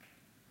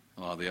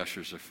While the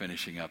ushers are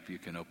finishing up, you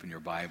can open your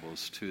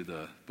Bibles to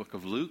the book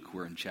of Luke.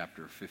 We're in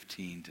chapter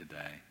 15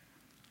 today.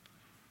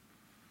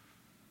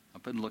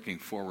 I've been looking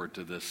forward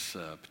to this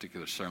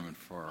particular sermon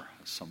for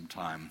some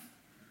time,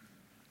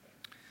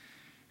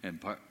 in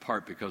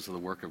part because of the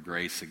work of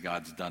grace that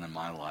God's done in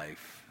my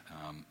life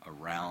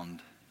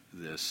around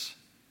this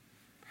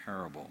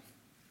parable.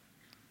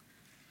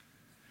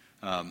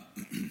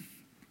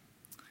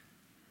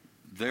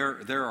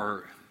 There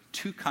are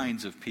two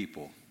kinds of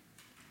people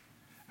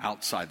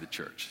outside the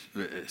church,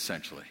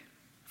 essentially.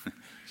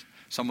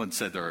 Someone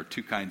said there are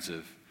two kinds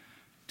of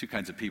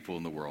people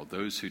in the world: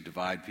 those who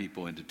divide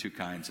people into two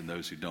kinds and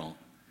those who don't.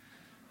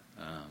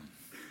 So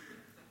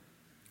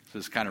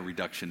it's kind of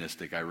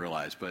reductionistic, I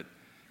realize, but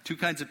two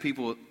kinds of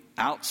people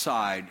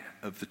outside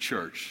of the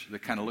church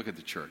that kind of look at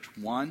the church.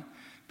 One,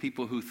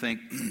 people who think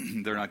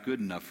they're not good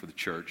enough for the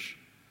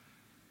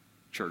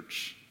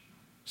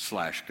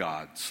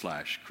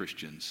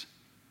church/God/Christians,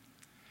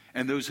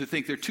 and those who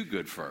think they're too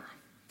good for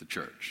the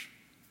church.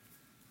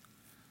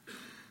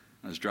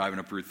 I was driving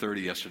up Route 30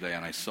 yesterday,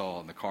 and I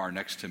saw in the car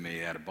next to me,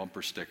 it had a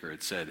bumper sticker.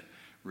 It said,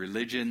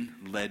 "Religion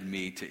led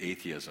me to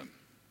atheism."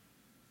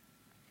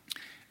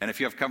 And if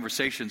you have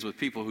conversations with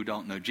people who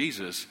don't know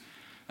Jesus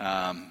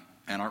and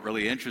aren't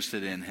really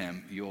interested in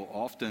him, you'll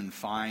often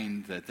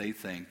find that they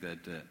think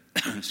that the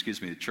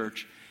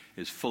church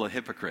is full of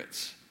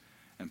hypocrites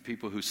and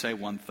people who say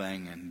one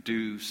thing and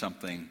do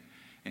something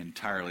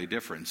entirely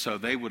different. So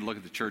they would look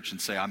at the church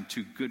and say, "I'm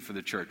too good for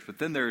the church." But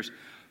then there's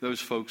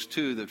those folks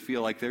too that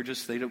feel like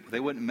they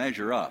wouldn't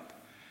measure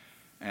up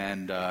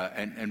and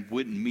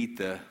wouldn't meet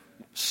the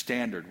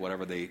standard,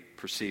 whatever they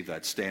perceive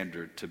that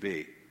standard to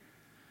be.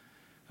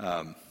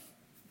 I'm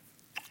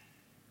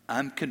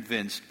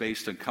convinced,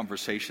 based on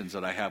conversations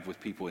that I have with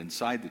people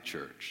inside the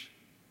church,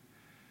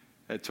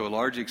 that to a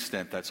large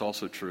extent that's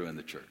also true in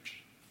the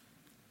church.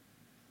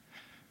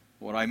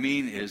 What I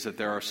mean is that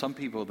there are some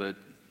people that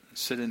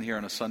sit in here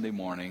on a Sunday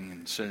morning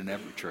and sit in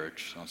every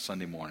church on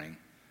Sunday morning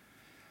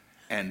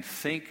and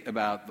think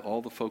about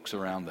all the folks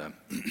around them.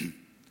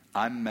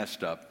 I'm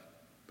messed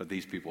up, but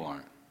these people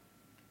aren't.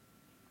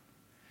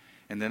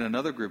 And then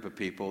another group of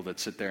people that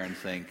sit there and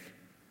think,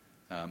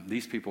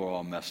 these people are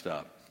all messed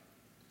up,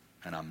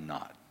 and I'm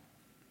not.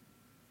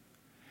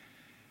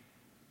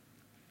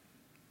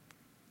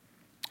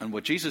 And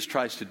what Jesus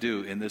tries to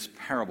do in this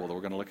parable that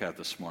we're going to look at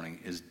this morning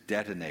is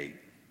detonate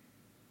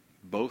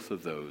both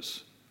of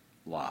those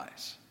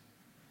lies.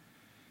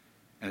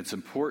 And it's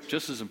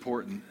just as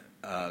important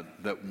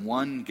that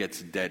one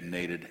gets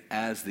detonated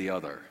as the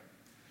other.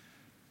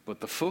 But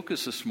the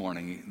focus this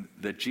morning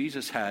that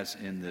Jesus has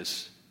in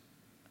this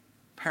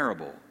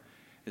parable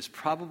is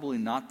probably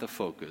not the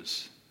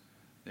focus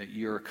that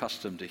you're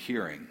accustomed to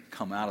hearing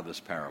come out of this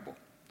parable.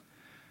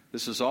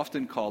 This is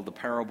often called the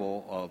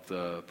parable of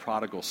the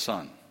prodigal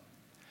son.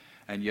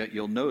 And yet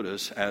you'll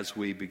notice as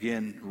we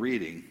begin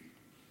reading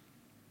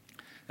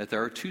that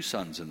there are two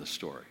sons in the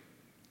story.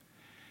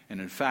 And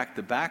in fact,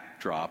 the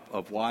backdrop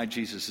of why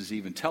Jesus is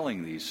even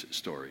telling these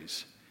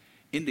stories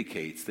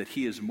indicates that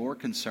he is more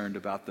concerned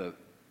about the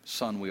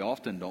son we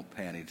often don't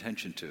pay any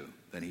attention to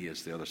than he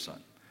is the other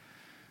son.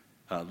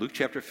 Luke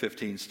chapter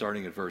 15,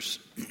 starting at verse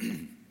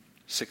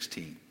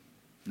 16.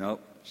 No,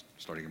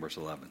 starting at verse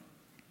 11.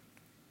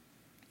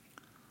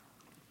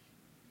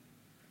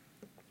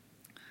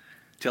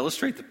 To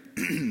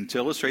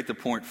illustrate the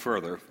point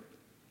further,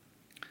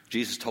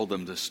 Jesus told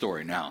them this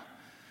story. Now,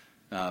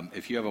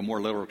 if you have a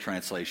more literal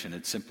translation,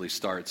 it simply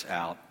starts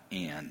out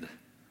 "and."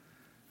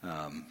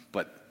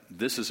 But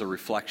this is a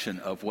reflection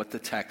of what the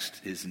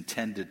text is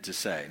intended to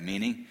say,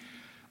 meaning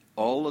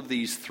all of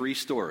these three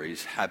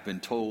stories have been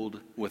told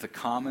with a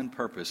common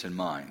purpose in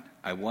mind.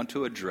 I want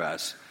to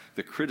address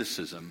the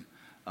criticism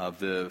of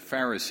the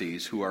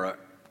Pharisees who are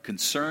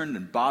concerned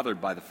and bothered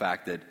by the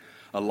fact that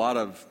a lot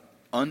of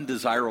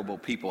undesirable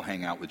people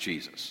hang out with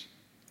Jesus.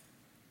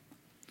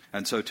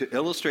 And so to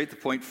illustrate the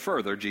point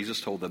further, Jesus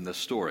told them this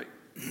story.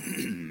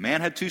 Man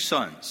had two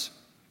sons.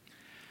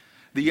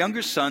 The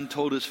younger son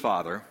told his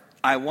father,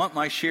 "I want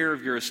my share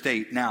of your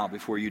estate now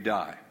before you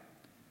die."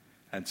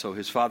 And so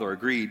his father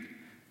agreed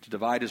to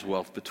divide his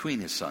wealth between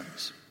his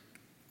sons.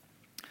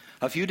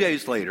 A few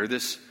days later,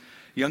 this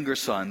younger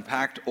son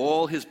packed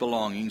all his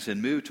belongings and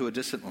moved to a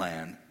distant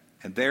land,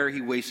 and there he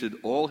wasted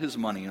all his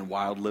money in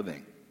wild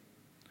living.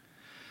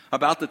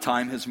 About the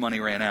time his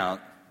money ran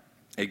out,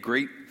 a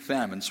great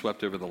famine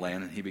swept over the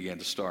land, and he began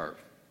to starve.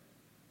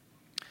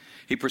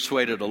 He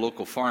persuaded a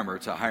local farmer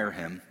to hire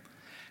him,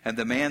 and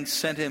the man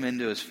sent him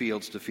into his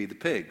fields to feed the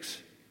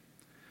pigs.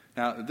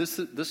 Now,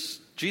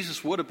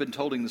 Jesus would have been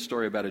telling the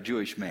story about a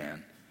Jewish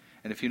man,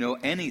 and if you know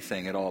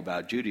anything at all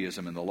about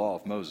Judaism and the law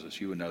of Moses,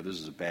 you would know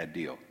this is a bad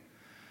deal.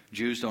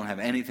 Jews don't have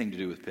anything to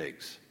do with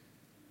pigs,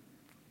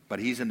 but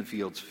he's in the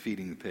fields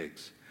feeding the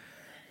pigs.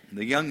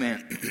 The young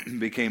man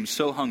became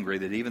so hungry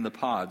that even the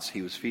pods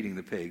he was feeding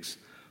the pigs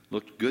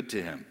looked good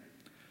to him,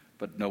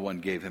 but no one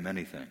gave him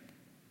anything.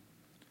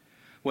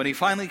 When he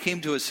finally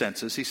came to his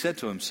senses, he said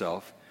to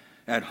himself,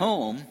 "At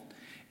home,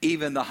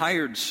 Even the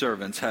hired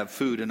servants have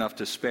food enough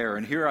to spare,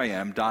 and here I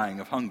am dying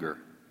of hunger.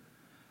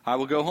 I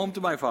will go home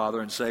to my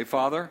father and say,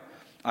 Father,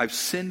 I've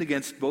sinned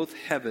against both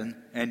heaven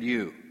and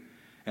you,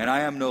 and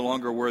I am no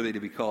longer worthy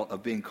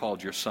of being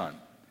called your son.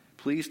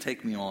 Please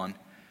take me on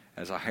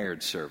as a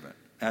hired servant.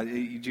 Now, do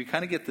you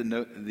kind of get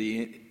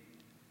the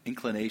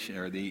inclination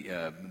or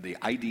the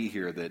idea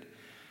here that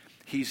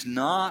he's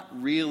not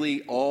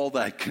really all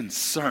that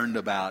concerned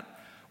about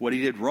what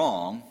he did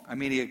wrong? I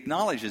mean, he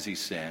acknowledges he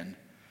sinned,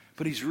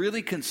 but he's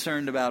really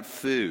concerned about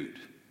food.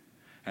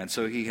 And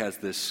so he has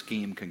this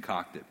scheme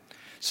concocted.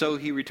 So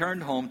he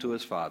returned home to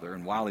his father,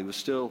 and while he was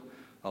still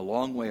a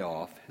long way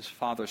off, his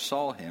father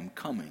saw him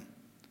coming.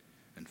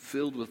 And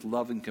filled with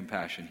love and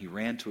compassion, he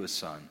ran to his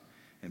son,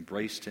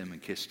 embraced him,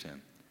 and kissed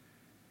him.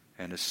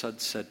 And his son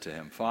said to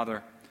him,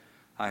 Father,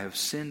 I have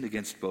sinned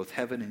against both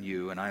heaven and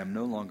you, and I am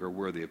no longer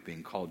worthy of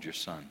being called your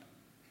son.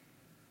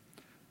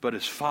 But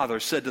his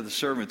father said to the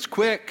servants,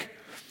 Quick,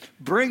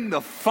 bring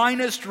the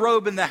finest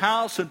robe in the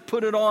house and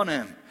put it on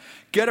him.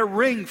 Get a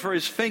ring for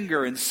his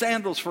finger and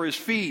sandals for his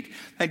feet,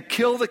 and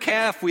kill the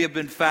calf we have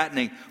been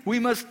fattening. We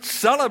must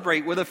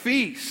celebrate with a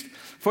feast.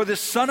 For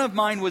this son of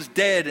mine was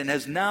dead and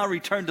has now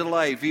returned to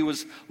life. He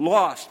was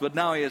lost, but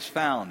now he is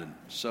found. And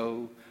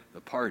so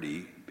the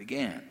party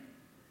began.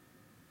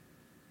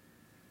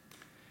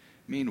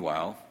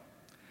 Meanwhile,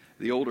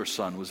 the older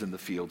son was in the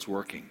fields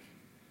working.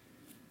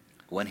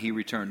 When he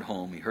returned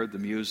home, he heard the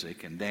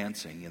music and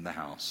dancing in the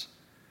house.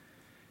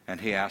 And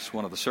he asked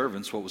one of the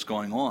servants what was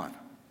going on.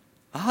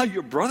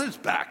 Your brother's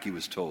back, he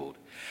was told.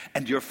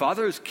 And your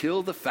father has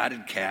killed the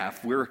fatted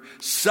calf. We're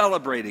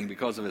celebrating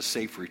because of his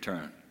safe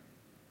return.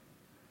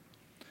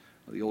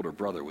 Well, the older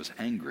brother was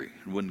angry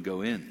and wouldn't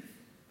go in.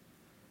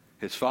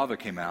 His father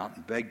came out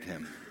and begged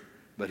him.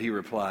 But he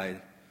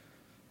replied,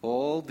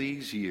 All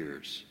these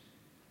years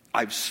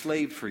I've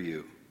slaved for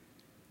you.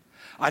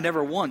 I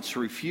never once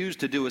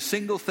refused to do a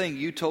single thing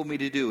you told me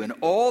to do. And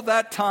all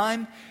that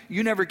time,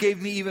 you never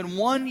gave me even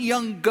one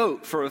young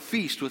goat for a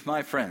feast with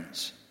my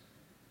friends.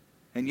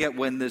 And yet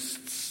when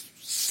this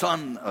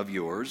son of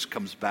yours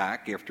comes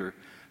back after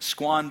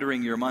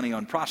squandering your money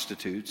on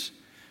prostitutes,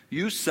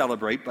 you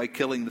celebrate by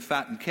killing the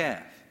fattened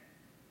calf.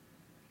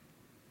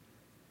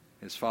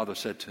 His father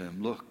said to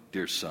him, Look,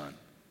 dear son,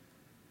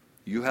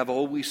 you have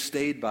always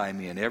stayed by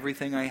me, and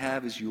everything I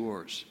have is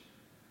yours.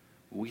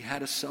 We had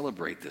to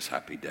celebrate this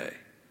happy day,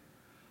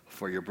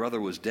 for your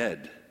brother was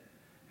dead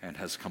and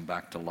has come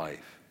back to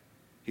life.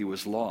 He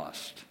was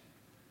lost,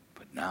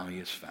 but now he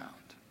is found.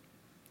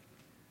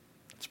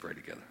 Let's pray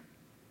together.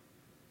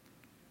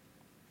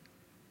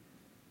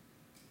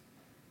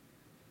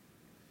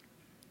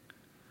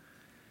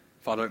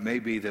 Father, it may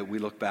be that we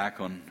look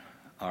back on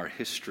our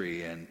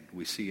history and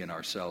we see in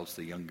ourselves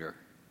the younger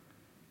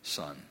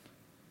son.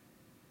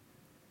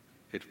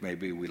 It may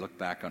be we look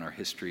back on our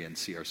history and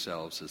see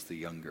ourselves as the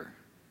younger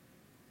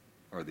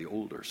or the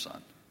older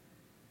son.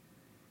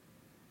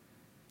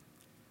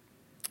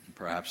 And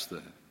perhaps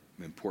the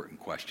important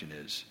question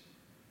is,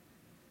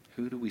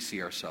 who do we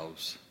see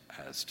ourselves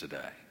as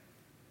today?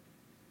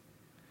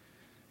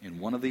 In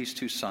one of these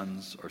two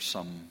sons or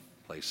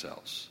someplace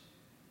else?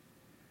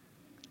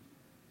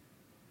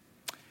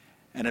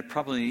 And a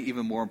probably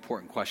even more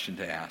important question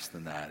to ask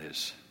than that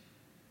is,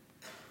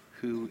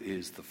 who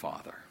is the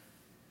father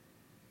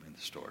in the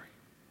story?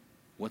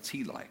 What's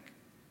he like?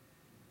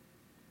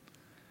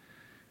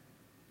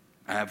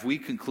 Have we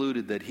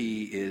concluded that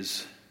he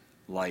is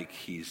like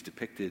he's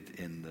depicted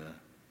in the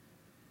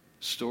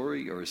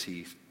story, or is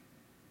he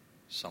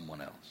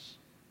someone else?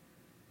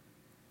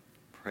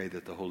 Pray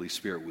that the Holy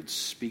Spirit would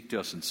speak to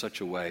us in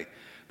such a way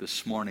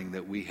this morning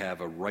that we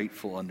have a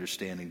rightful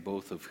understanding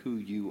both of who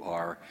you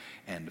are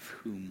and of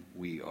whom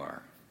we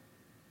are.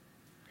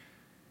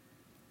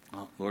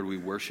 Well, Lord, we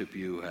worship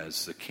you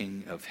as the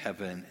King of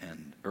heaven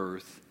and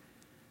earth,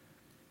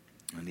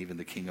 and even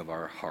the King of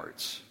our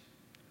hearts,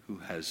 who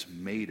has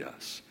made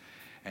us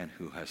and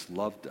who has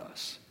loved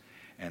us,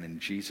 and in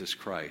Jesus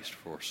Christ,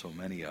 for so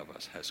many of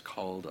us, has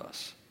called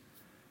us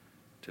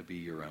to be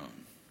your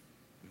own.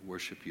 We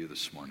worship you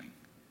this morning.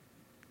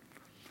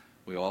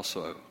 We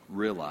also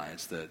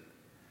realize that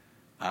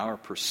our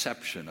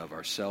perception of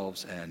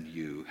ourselves and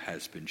you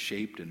has been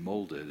shaped and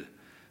molded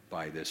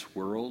by this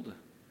world,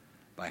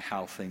 by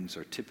how things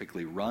are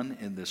typically run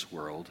in this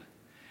world,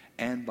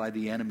 and by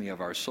the enemy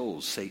of our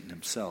souls, Satan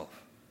himself,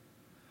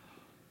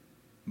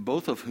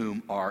 both of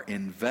whom are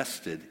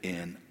invested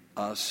in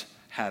us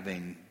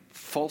having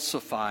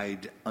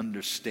falsified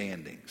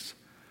understandings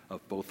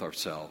of both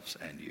ourselves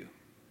and you.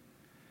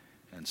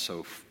 And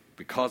so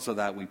because of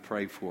that, we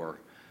pray for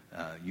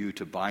you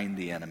to bind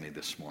the enemy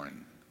this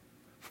morning,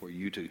 for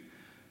you to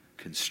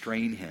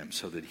constrain him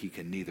so that he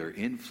can neither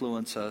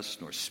influence us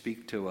nor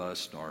speak to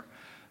us nor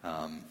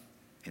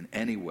in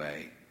any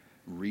way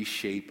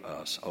reshape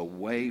us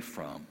away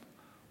from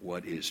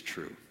what is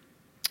true.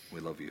 We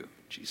love you. In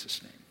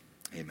Jesus'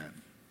 name, amen.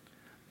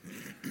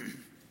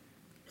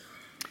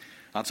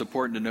 Now, it's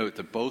important to note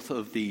that both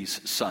of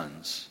these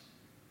sons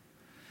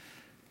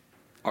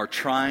are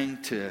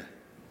trying to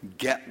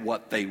get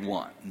what they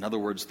want. In other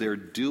words, they're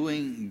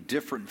doing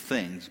different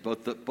things.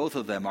 Both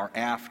of them are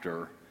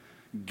after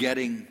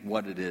getting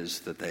what it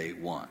is that they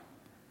want.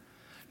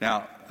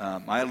 Now,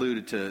 I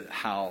alluded to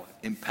how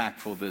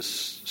impactful this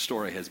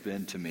story has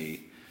been to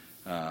me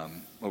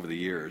over the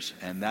years,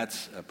 and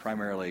that's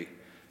primarily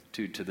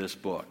to this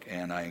book.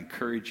 And I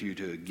encourage you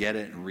to get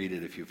it and read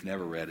it if you've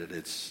never read it.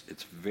 It's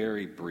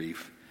very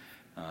brief.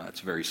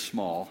 It's very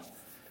small,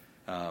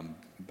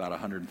 about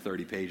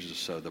 130 pages or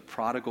so. The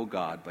Prodigal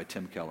God by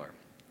Tim Keller.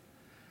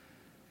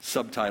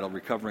 Subtitle,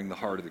 Recovering the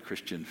Heart of the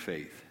Christian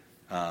Faith.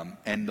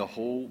 And the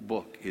whole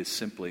book is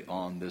simply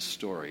on this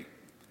story.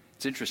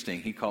 It's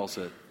interesting. He calls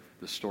it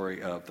the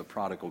story of the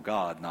prodigal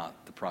God,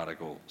 not the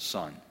prodigal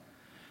son.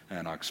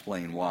 And I'll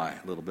explain why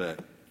a little bit.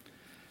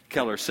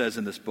 Keller says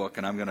in this book,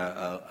 and I'm going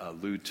to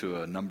allude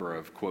to a number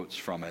of quotes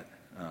from it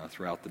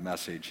throughout the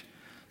message.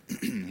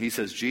 He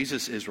says,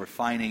 Jesus is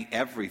refining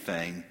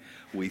everything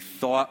we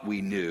thought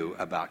we knew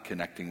about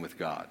connecting with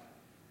God.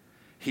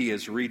 He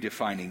is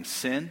redefining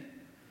sin,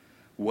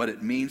 what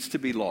it means to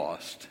be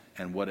lost,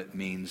 and what it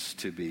means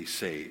to be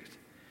saved.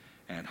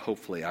 And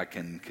hopefully I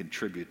can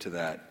contribute to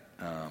that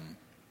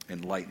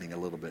enlightening a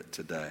little bit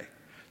today.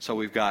 So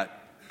we've got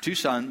two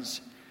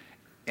sons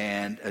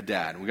and a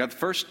dad. We've got the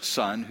first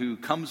son who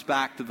comes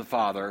back to the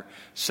father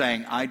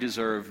saying, I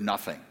deserve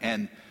nothing.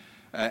 And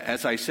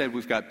as I said,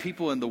 we've got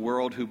people in the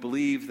world who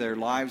believe their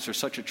lives are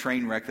such a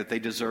train wreck that they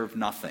deserve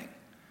nothing.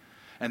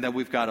 And then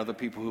we've got other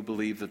people who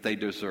believe that they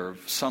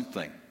deserve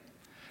something.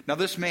 Now,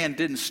 this man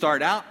didn't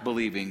start out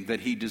believing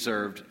that he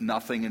deserved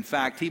nothing. In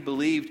fact, he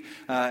believed,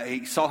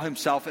 he saw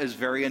himself as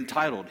very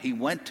entitled. He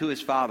went to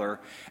his father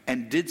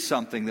and did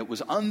something that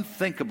was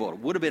unthinkable. It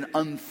would have been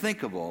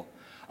unthinkable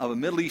of a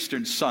Middle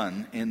Eastern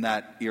son in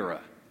that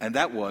era. And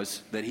that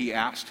was that he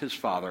asked his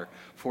father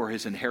for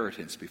his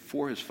inheritance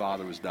before his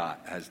father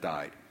has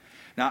died.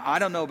 Now, I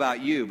don't know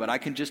about you, but I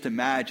can just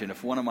imagine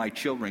if one of my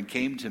children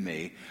came to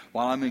me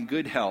while I'm in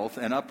good health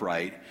and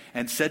upright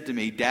and said to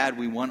me, Dad,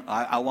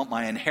 I want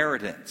my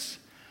inheritance.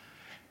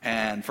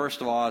 And first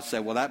of all, I'd say,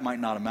 well, that might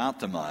not amount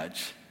to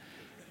much.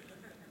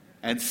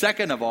 And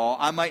second of all,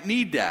 I might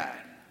need Dad.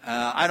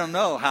 I don't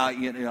know how,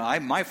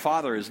 my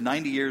father is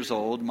 90 years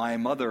old. My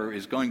mother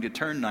is going to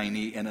turn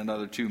 90 in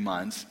another 2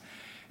 months.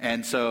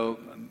 And so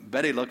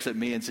Betty looks at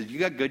me and says, you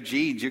got good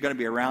genes. You're going to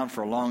be around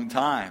for a long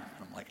time.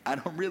 I'm like, I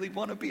don't really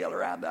want to be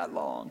around that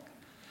long.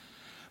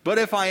 But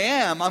if I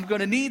am, I'm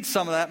going to need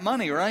some of that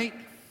money, right?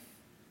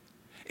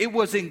 It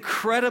was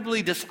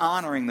incredibly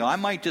dishonoring, though. I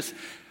might just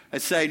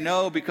say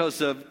no because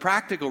of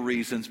practical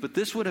reasons, but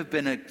this would have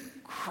been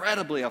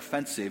incredibly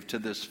offensive to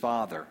this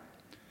father.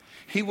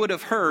 He would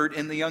have heard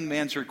in the young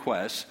man's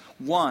request,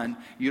 1,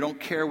 you don't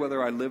care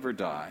whether I live or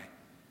die.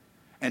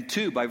 And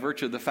 2, by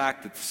virtue of the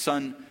fact that the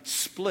son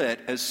split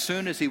as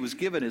soon as he was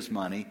given his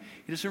money,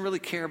 he doesn't really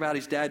care about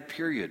his dad,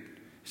 period.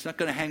 He's not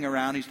going to hang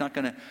around. He's not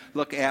going to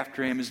look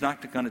after him. He's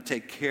not going to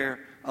take care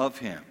of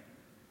him.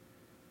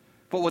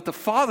 But what the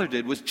father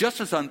did was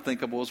just as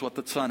unthinkable as what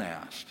the son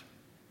asked.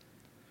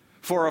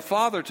 For a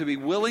father to be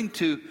willing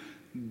to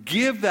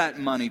give that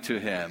money to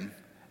him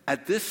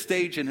at this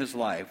stage in his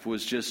life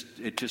was just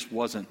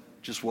wasn't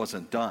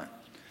done.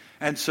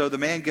 And so the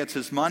man gets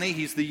his money.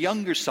 He's the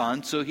younger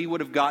son, so he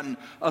would have gotten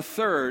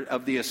 1/3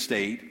 of the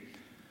estate,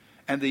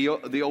 and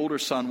the older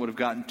son would have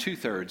gotten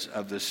 2/3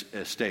 of this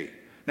estate.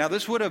 Now,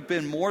 this would have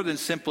been more than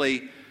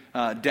simply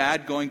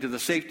dad going to the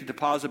safety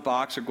deposit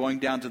box or going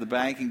down to the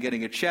bank and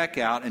getting a check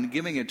out and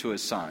giving it to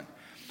his son.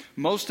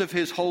 Most of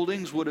his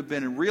holdings would have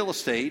been in real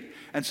estate,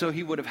 and so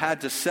he would have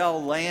had to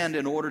sell land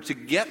in order to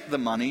get the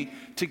money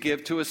to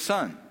give to his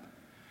son.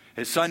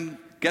 His son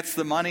gets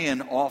the money,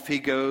 and off he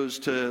goes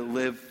to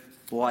live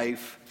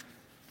life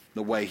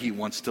the way he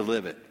wants to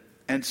live it.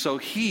 And so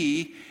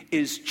he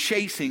is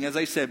chasing, as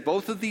I said,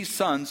 both of these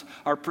sons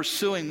are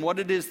pursuing what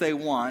it is they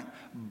want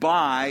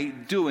by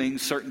doing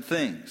certain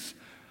things.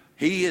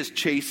 He is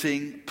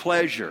chasing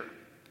pleasure.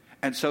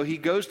 And so he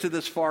goes to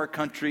this far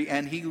country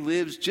and he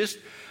lives just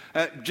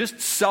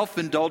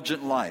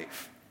self-indulgent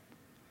life.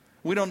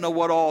 We don't know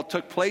what all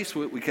took place.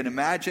 We can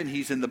imagine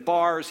he's in the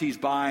bars, he's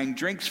buying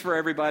drinks for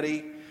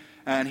everybody,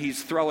 and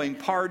he's throwing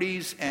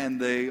parties, and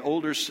the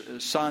older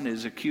son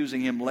is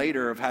accusing him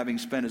later of having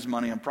spent his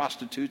money on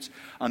prostitutes.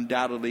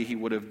 Undoubtedly, he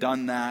would have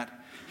done that.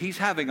 He's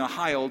having a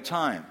high old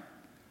time.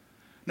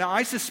 Now,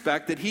 I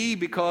suspect that he,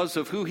 because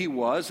of who he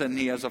was, and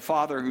he has a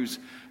father who's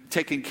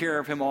taken care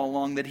of him all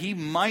along, that he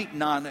might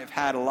not have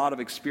had a lot of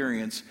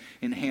experience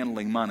in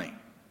handling money.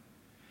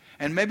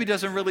 And maybe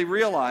doesn't really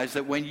realize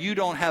that when you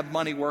don't have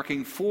money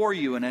working for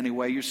you in any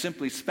way, you're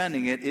simply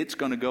spending it, it's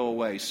going to go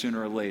away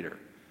sooner or later.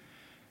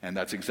 And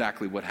that's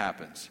exactly what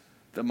happens.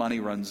 The money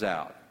runs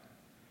out.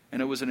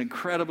 And it was an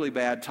incredibly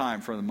bad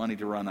time for the money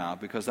to run out,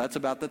 because that's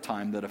about the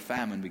time that a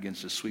famine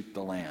begins to sweep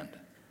the land.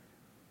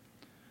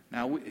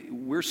 Now,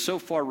 we're so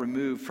far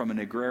removed from an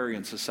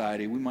agrarian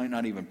society, we might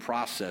not even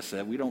process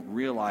that. We don't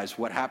realize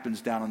what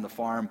happens down on the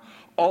farm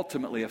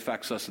ultimately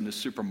affects us in the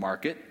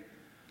supermarket.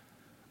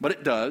 But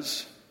it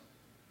does.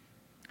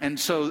 And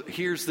so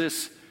here's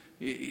this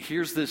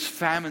Here's this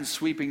famine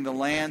sweeping the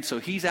land, so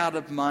he's out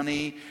of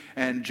money,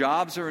 and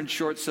jobs are in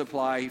short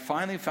supply. He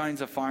finally finds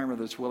a farmer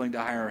that's willing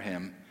to hire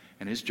him,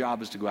 and his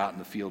job is to go out in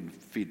the field and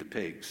feed the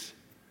pigs.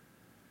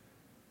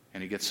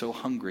 And he gets so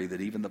hungry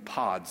that even the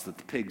pods that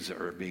the pigs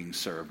are being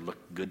served look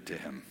good to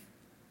him.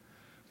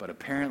 But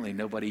apparently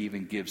nobody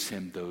even gives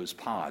him those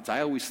pods.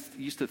 I always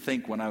used to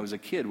think when I was a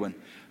kid, when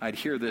I'd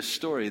hear this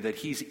story, that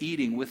he's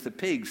eating with the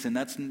pigs, and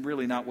that's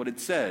really not what it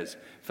says.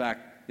 In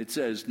fact, it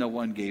says no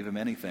one gave him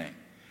anything.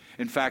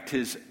 In fact,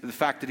 the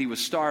fact that he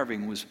was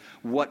starving was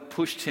what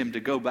pushed him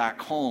to go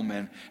back home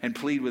and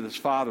plead with his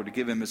father to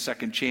give him a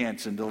second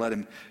chance and to let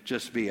him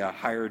just be a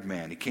hired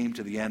man. He came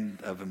to the end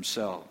of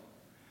himself.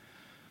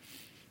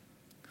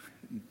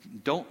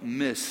 Don't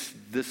miss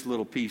this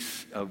little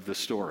piece of the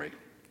story.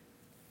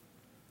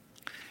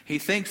 He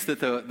thinks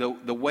that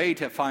the way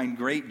to find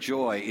great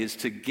joy is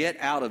to get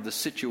out of the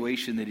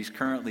situation that he's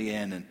currently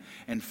in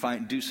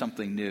and do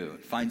something new,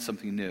 find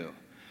something new.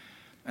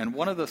 And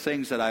one of the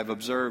things that I've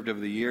observed over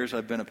the years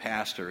I've been a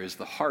pastor is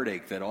the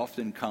heartache that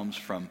often comes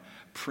from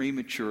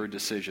premature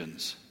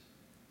decisions.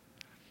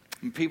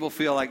 And people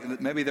feel like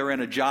maybe they're in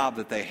a job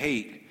that they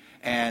hate,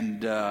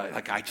 and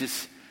I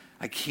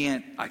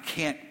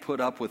can't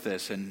put up with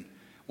this. And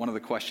one of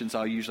the questions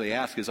I'll usually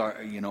ask is,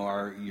 are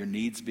your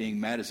needs being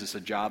met? Is this a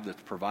job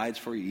that provides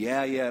for you?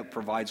 Yeah, it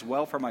provides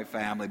well for my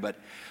family, but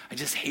I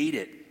just hate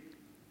it.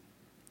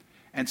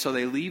 And so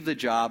they leave the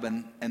job,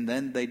 and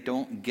then they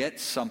don't get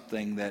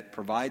something that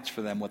provides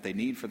for them what they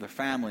need for their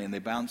family, and they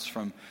bounce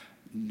from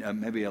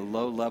maybe a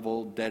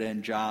low-level,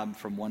 dead-end job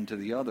from one to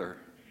the other.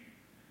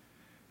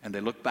 And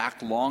they look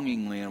back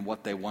longingly on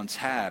what they once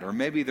had. Or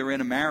maybe they're in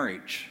a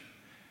marriage,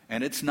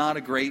 and it's not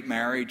a great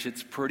marriage.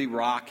 It's pretty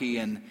rocky,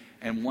 and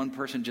one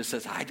person just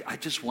says, I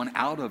just want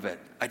out of it.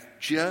 I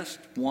just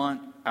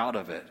want out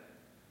of it.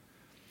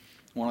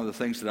 One of the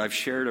things that I've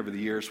shared over the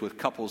years with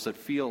couples that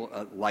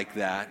feel like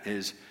that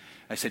is,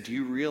 I said, do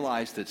you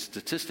realize that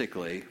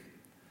statistically,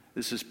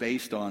 this is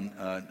based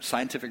on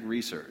scientific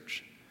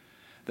research,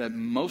 that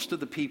most of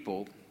the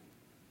people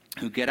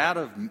who get out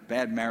of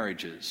bad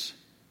marriages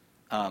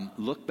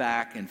look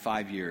back in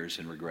 5 years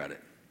and regret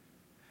it.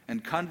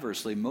 And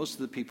conversely, most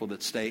of the people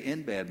that stay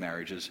in bad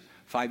marriages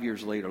 5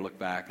 years later look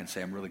back and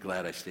say, I'm really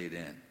glad I stayed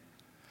in.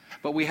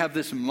 But we have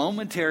this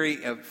momentary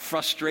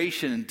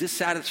frustration and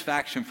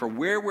dissatisfaction for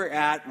where we're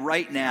at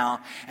right now,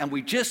 and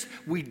we just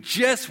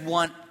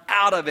want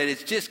out of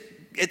it.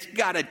 It's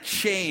got to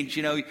change.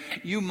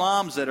 You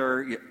moms that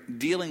are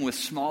dealing with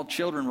small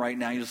children right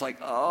now, you're just like,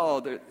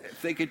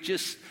 if they could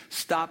just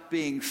stop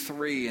being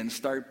 3 and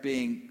start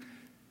being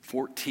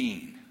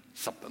 14,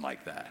 something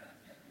like that.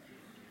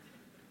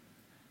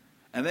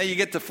 And then you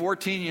get to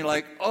 14, and you're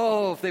like,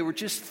 if they were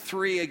just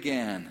 3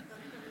 again.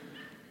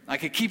 I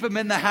could keep them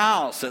in the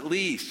house at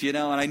least, and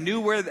I'd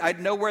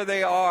know where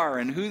they are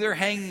and who they're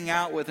hanging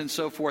out with and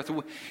so forth.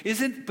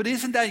 Isn't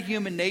that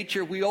human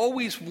nature? We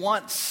always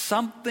want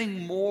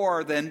something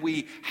more than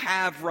we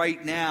have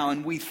right now,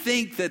 and we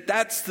think that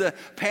that's the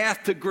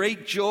path to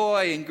great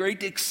joy and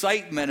great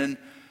excitement, and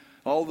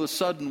all of a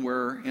sudden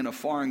we're in a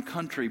foreign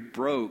country,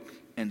 broke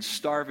and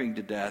starving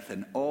to death,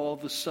 and all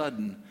of a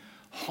sudden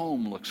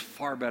home looks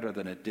far better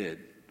than it did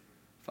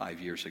 5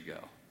 years ago.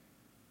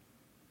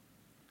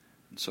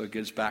 And so he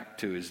gets back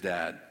to his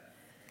dad.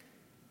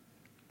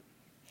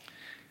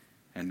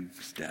 And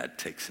his dad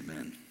takes him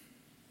in.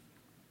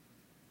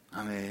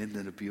 Isn't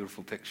it a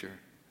beautiful picture?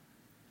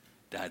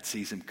 Dad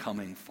sees him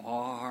coming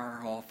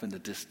far off in the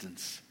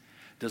distance.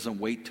 Doesn't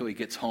wait till he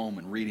gets home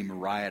and read him a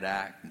riot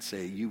act and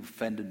say, you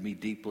offended me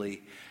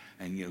deeply.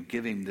 And,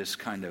 give him this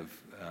kind of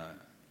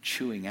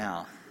chewing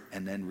out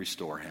and then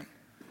restore him.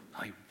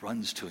 He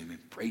runs to him,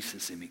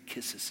 embraces him, he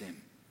kisses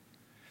him.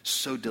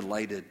 So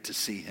delighted to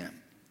see him.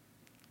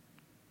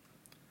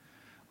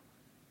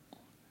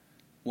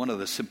 One of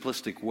the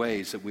simplistic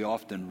ways that we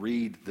often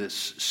read this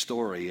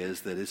story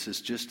is that this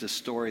is just a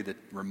story that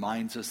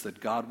reminds us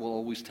that God will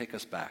always take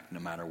us back no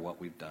matter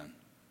what we've done.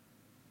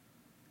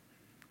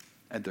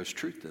 And there's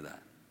truth to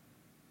that.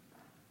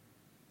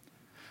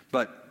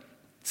 But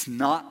it's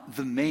not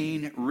the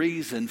main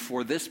reason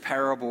for this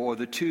parable or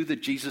the two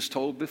that Jesus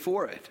told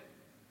before it.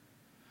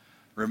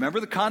 Remember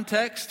the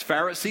context?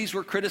 Pharisees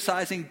were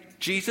criticizing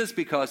Jesus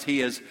because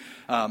he is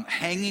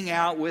hanging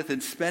out with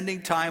and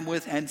spending time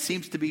with and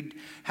seems to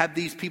have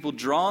these people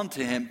drawn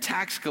to him,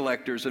 tax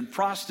collectors and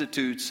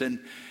prostitutes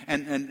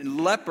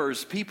and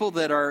lepers, people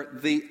that are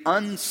the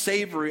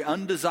unsavory,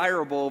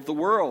 undesirable of the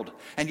world.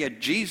 And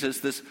yet Jesus,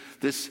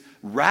 this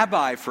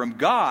rabbi from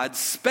God,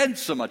 spends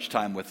so much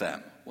time with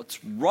them.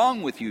 What's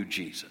wrong with you,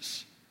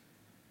 Jesus?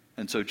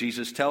 And so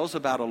Jesus tells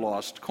about a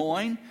lost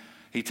coin.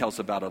 He tells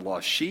about a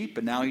lost sheep,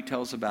 and now he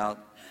tells about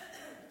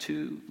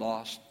 2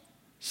 lost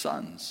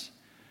sons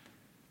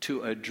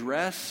to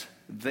address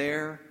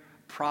their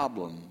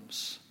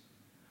problems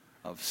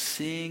of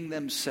seeing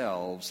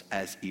themselves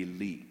as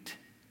elite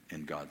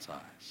in God's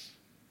eyes.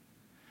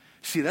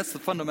 See, that's the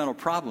fundamental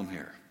problem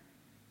here.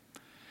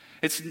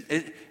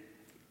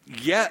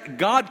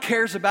 God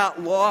cares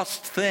about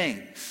lost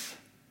things,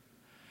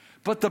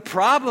 But the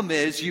problem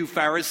is, you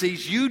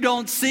Pharisees, you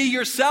don't see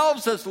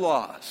yourselves as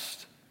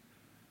lost.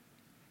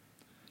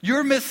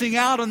 You're missing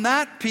out on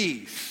that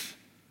piece.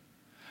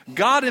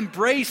 God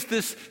embraced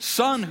this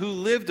son who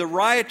lived a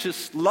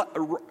riotous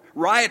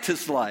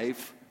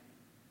life.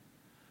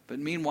 But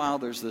meanwhile,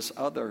 there's this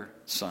other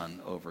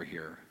son over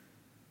here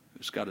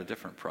who's got a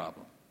different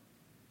problem.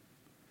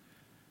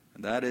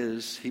 And that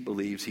is, he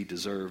believes he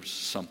deserves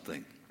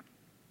something.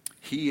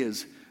 He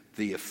is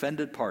the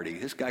offended party.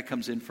 This guy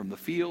comes in from the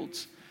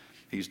fields.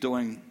 He's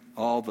doing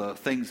all the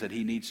things that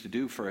he needs to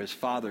do for his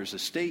father's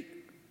estate,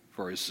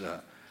 for his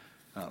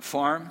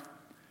farm.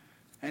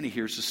 And he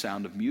hears the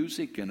sound of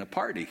music and a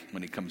party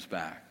when he comes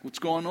back. What's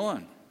going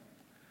on?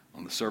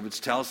 Well, the servants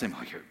tells him,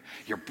 oh,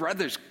 your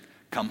brother's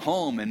come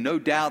home. And no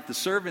doubt the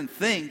servant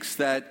thinks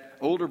that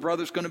older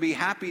brother's going to be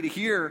happy to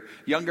hear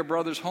younger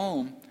brother's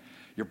home.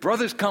 Your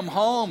brother's come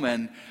home,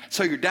 and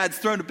so your dad's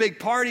thrown a big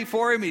party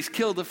for him. He's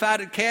killed a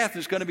fatted calf.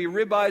 There's going to be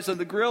ribeyes on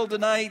the grill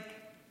tonight.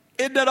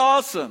 Isn't that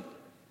awesome?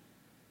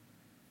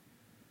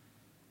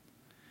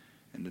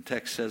 And the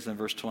text says in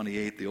verse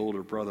 28, the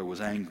older brother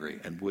was angry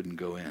and wouldn't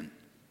go in.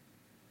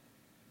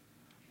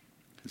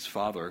 His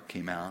father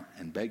came out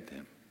and begged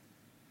him.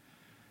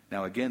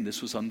 Now again,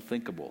 this was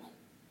unthinkable.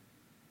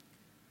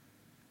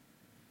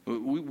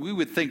 We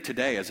would think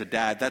today as a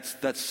dad,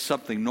 that's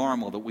something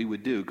normal that we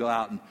would do. Go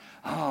out and,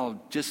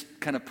 just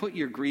kind of put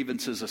your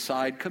grievances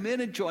aside. Come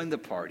in and join the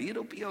party.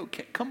 It'll be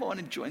okay. Come on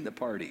and join the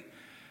party.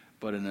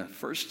 But in the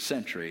first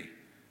century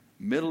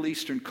Middle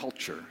Eastern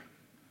culture,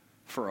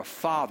 for a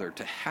father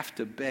to have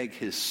to beg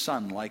his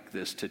son like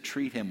this to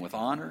treat him with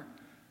honor,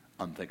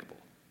 unthinkable.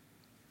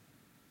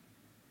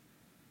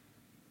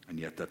 And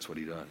yet that's what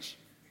he does.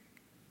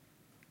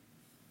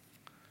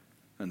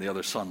 And the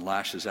other son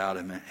lashes out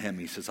at him.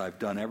 He says, I've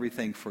done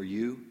everything for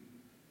you.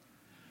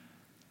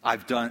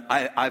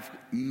 I've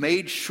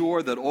made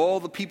sure that all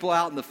the people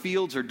out in the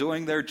fields are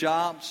doing their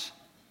jobs.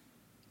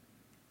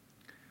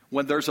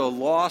 When there's a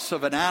loss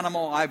of an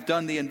animal, I've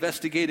done the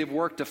investigative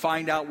work to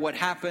find out what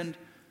happened.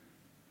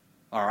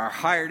 Are our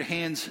hired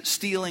hands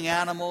stealing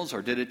animals,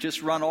 or did it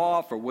just run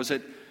off, or was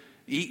it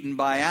eaten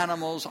by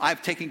animals?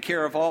 I've taken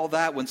care of all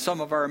that. When some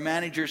of our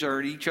managers are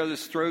at each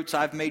other's throats,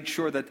 I've made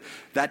sure that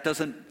that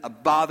doesn't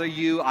bother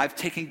you. I've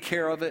taken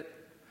care of it.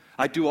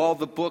 I do all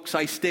the books.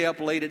 I stay up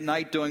late at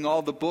night doing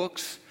all the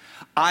books.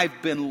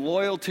 I've been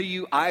loyal to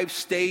you. I've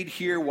stayed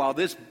here while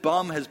this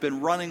bum has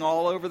been running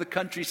all over the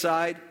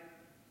countryside,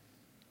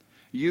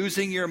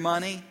 using your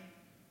money.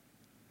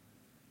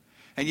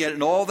 And yet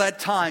in all that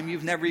time,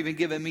 you've never even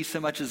given me so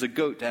much as a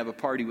goat to have a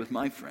party with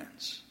my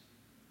friends.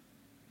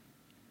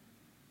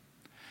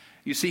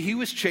 You see, he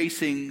was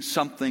chasing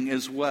something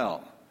as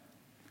well.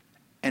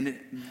 And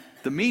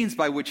the means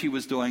by which he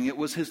was doing it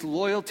was his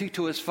loyalty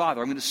to his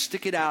father. I'm going to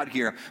stick it out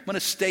here. I'm going to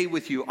stay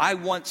with you. I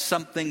want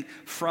something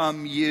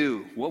from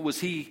you. What was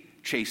he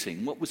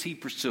chasing? What was he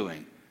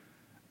pursuing?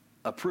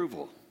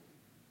 Approval.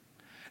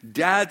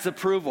 Dad's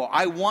approval.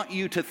 I want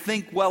you to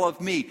think well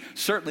of me.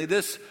 Certainly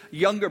this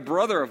younger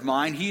brother of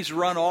mine, he's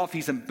run off.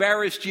 He's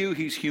embarrassed you.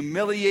 He's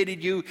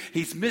humiliated you.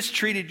 He's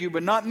mistreated you,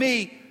 but not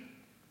me.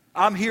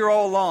 I'm here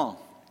all along.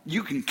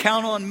 You can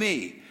count on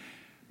me,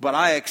 but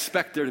I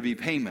expect there to be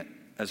payment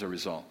as a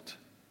result.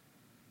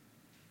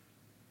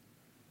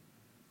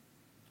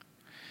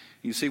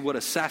 You see, what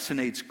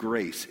assassinates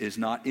grace is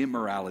not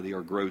immorality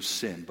or gross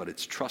sin, but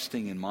it's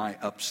trusting in my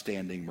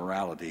upstanding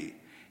morality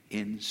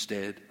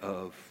instead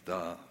of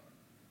the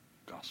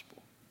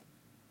gospel.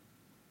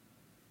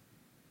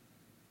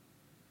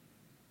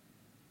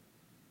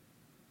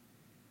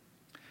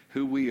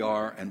 Who we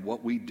are and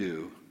what we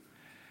do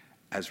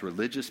as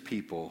religious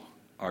people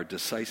are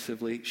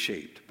decisively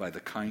shaped by the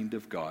kind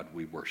of God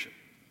we worship.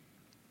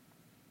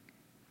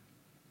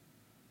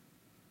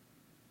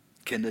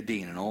 Ken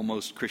Dean, an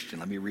almost Christian,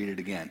 let me read it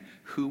again.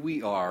 Who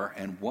we are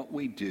and what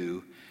we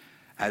do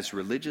as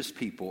religious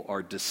people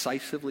are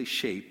decisively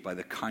shaped by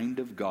the kind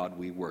of God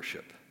we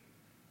worship.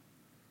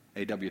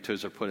 A.W.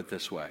 Tozer put it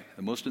this way: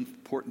 the most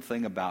important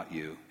thing about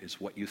you is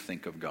what you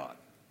think of God.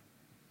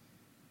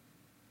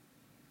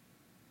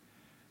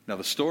 Now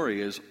the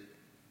story is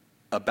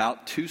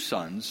about two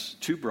sons,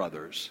 two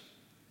brothers,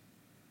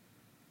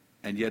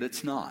 and yet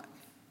it's not.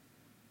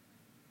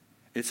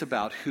 It's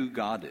about who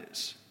God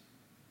is.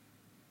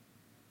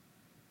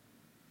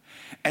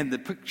 And the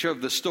picture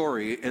of the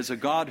story is a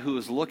God who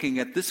is looking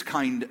at this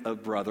kind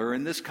of brother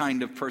and this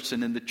kind of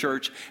person in the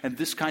church and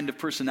this kind of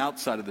person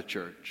outside of the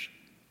church.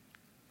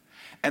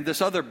 And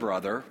this other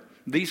brother,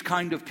 these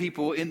kind of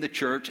people in the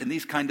church and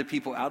these kind of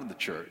people out of the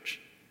church.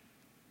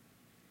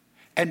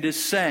 And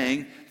is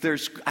saying,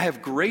 I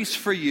have grace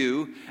for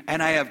you,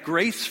 and I have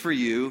grace for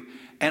you,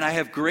 and I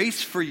have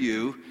grace for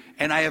you,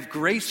 and I have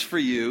grace for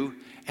you,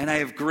 and I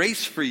have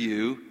grace for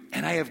you,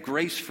 and I have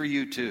grace for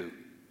you too.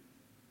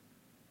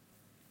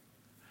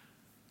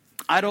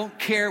 I don't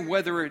care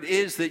whether it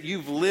is that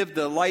you've lived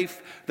a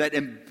life that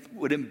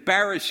would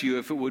embarrass you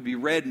if it would be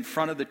read in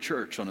front of the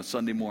church on a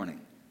Sunday morning.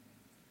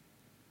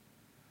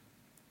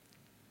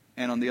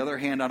 And on the other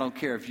hand, I don't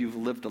care if you've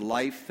lived a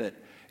life that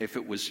if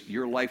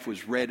your life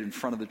was read in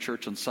front of the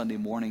church on Sunday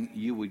morning,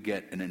 you would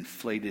get an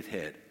inflated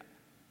head.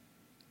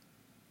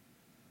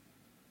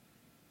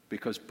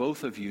 Because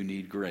both of you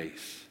need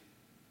grace.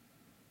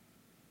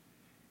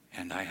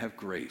 And I have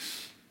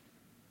grace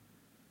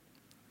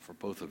for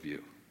both of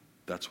you.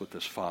 That's what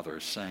this Father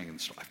is saying. And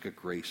so I've got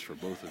grace for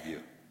both of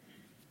you.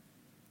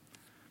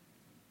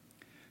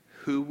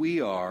 Who we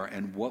are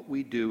and what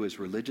we do as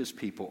religious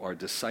people are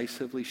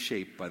decisively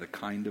shaped by the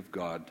kind of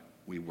God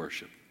we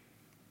worship.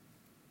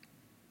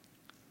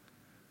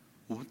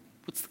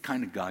 What's the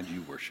kind of God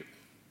you worship?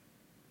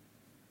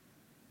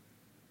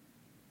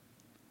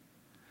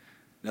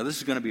 Now, this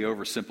is going to be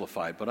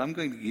oversimplified, but I'm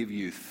going to give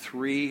you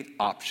 3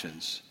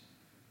 options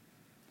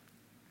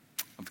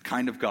of the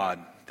kind of God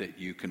that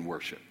you can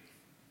worship.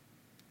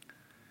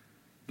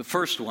 The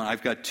first one,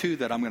 I've got 2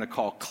 that I'm going to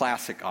call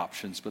classic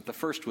options, but the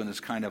first one is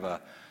kind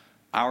of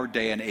our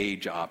day and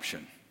age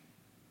option.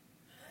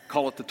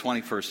 Call it the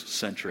 21st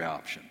century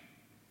option.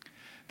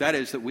 That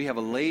is that we have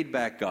a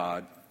laid-back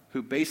God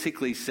who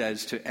basically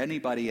says to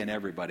anybody and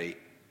everybody,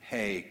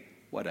 hey,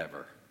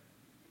 whatever.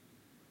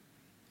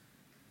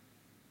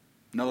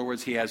 In other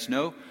words, he has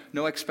no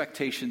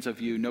expectations of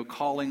you, no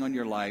calling on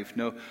your life,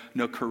 no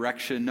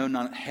correction,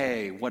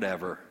 hey,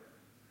 whatever.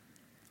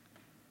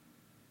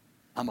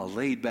 I'm a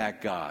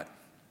laid-back God.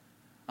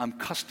 I'm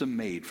custom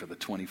made for the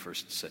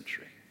 21st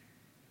century.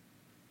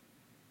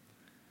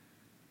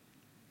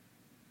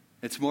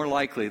 It's more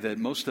likely that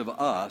most of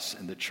us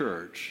in the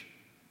church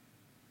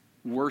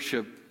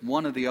worship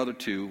one of the other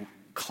 2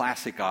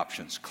 classic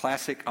options.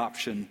 Classic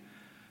option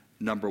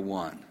number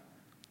 1,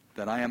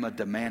 that I am a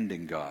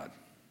demanding God.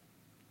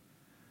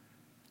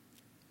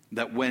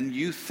 That when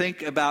you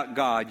think about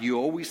God, you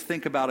always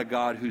think about a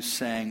God who's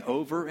saying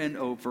over and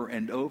over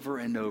and over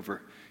and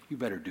over, you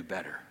better do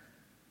better.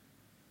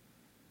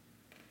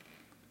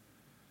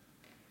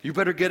 You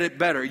better get it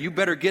better. You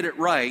better get it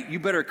right.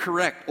 You better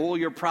correct all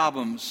your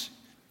problems.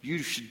 You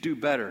should do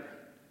better.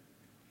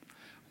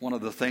 One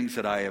of the things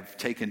that I have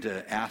taken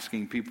to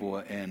asking people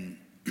in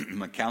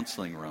my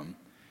counseling room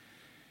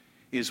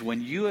is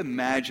when you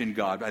imagine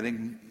God, I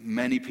think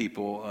many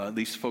people, at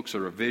least folks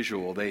that are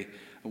visual,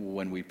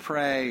 when we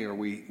pray or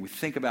we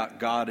think about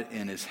God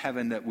in his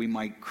heaven, that we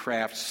might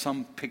craft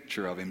some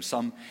picture of him,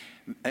 some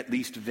at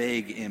least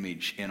vague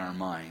image in our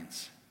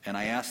minds. And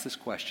I ask this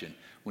question,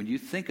 when you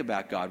think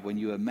about God, when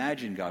you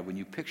imagine God, when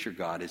you picture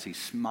God, is he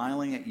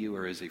smiling at you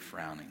or is he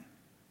frowning?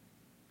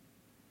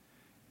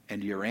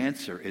 And your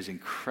answer is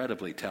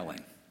incredibly telling.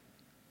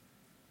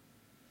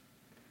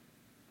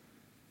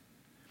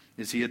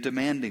 Is he a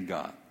demanding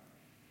God?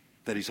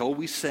 That he's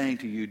always saying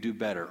to you, do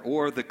better.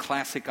 Or the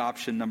classic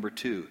option number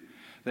 2,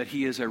 that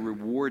he is a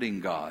rewarding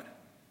God.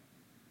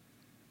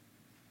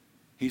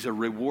 He's a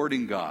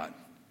rewarding God.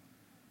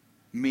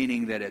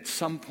 Meaning that at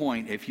some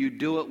point, if you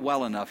do it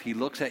well enough, he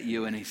looks at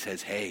you and he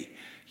says, hey,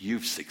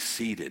 you've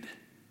succeeded.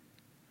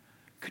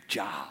 Good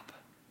job.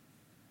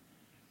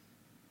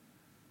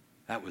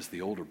 That was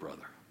the older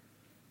brother.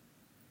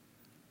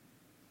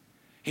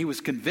 He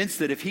was convinced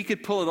that if he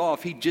could pull it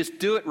off, he'd just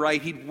do it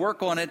right, he'd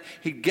work on it,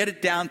 he'd get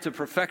it down to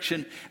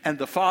perfection, and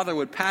the Father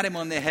would pat him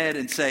on the head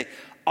and say,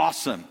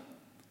 awesome,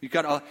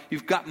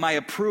 you've got my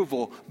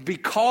approval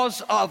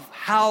because of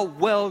how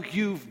well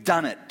you've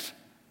done it.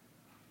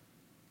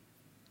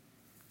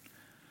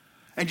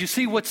 And you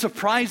see what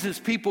surprises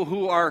people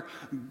who are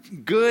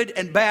good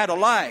and bad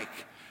alike.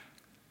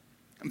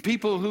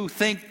 People who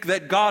think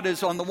that God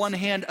is on the one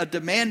hand a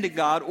demanding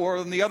God or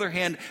on the other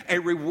hand a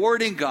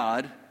rewarding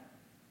God.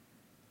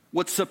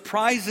 What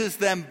surprises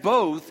them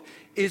both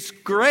is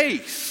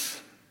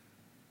grace.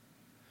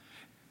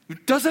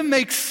 It doesn't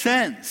make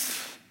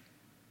sense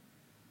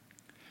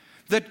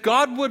that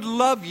God would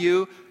love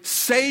you,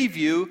 save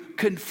you,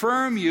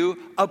 confirm you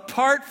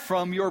apart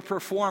from your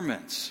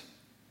performance.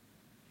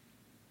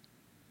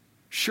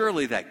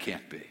 Surely that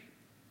can't be.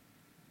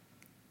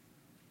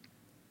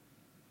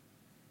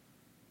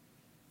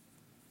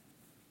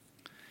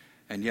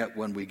 And yet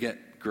when we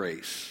get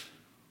grace,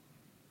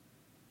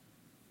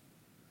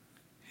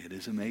 it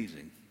is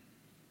amazing.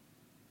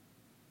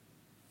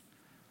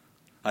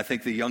 I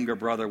think the younger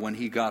brother, when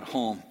he got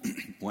home,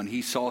 when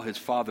he saw his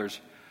father's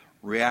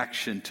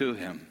reaction to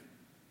him,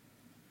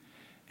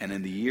 and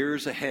in the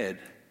years ahead,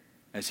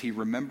 as he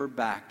remembered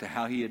back to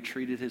how he had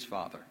treated his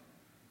father,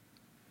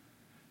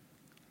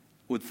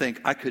 would think,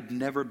 I could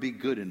never be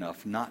good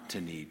enough not to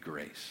need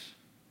grace.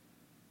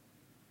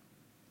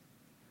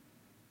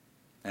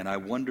 And I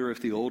wonder if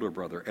the older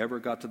brother ever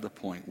got to the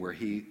point where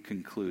he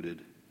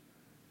concluded,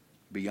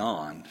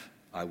 beyond,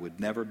 I would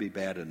never be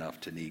bad enough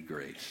to need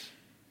grace.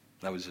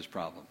 That was his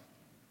problem.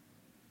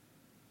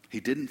 He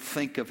didn't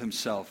think of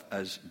himself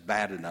as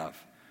bad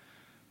enough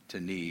to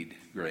need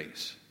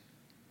grace.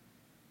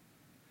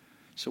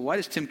 So why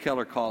does Tim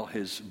Keller call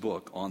his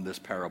book on this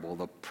parable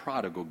the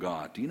prodigal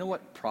God? Do you know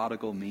what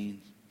prodigal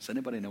means? Does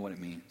anybody know what it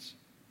means?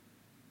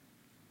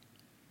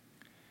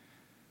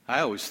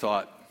 I always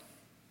thought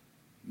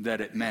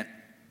that it meant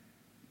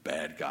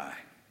bad guy.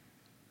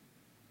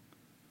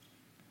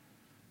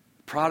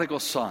 Prodigal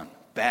son,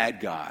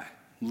 bad guy,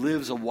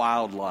 lives a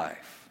wild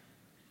life.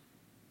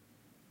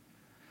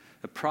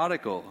 The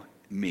prodigal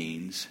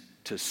means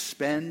to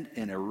spend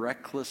in a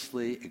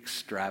recklessly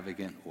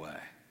extravagant way.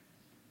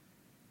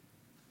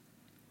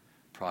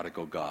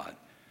 Prodigal God,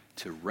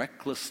 to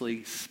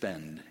recklessly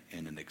spend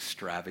in an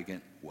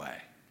extravagant way.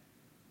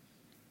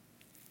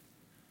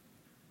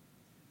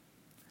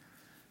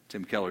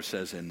 Tim Keller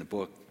says in the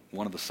book,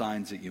 one of the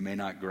signs that you may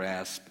not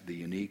grasp the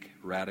unique,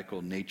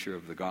 radical nature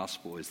of the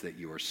gospel is that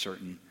you are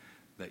certain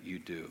that you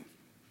do.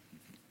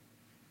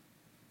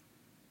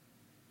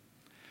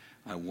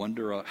 I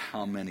wonder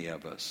how many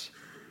of us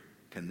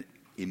can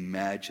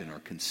imagine or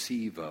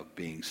conceive of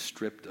being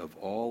stripped of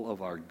all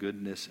of our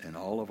goodness and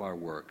all of our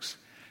works,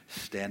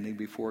 standing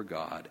before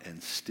God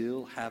and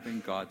still having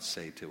God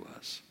say to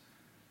us,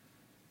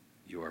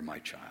 "You are my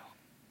child."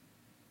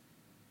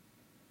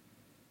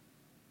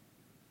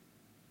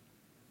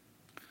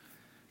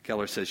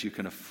 Keller says you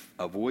can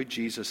avoid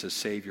Jesus as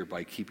Savior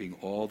by keeping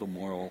all the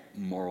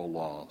moral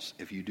laws.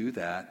 If you do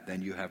that,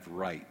 then you have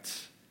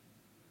rights.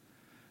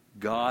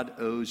 God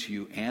owes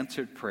you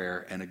answered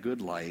prayer and a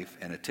good life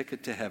and a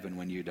ticket to heaven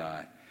when you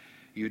die.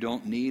 You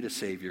don't need a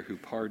Savior who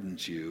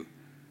pardons you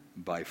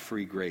by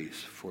free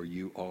grace, for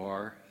you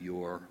are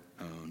your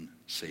own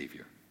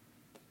Savior.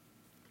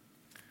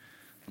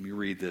 Let me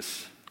read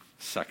this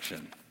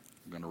section.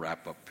 I'm going to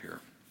wrap up here.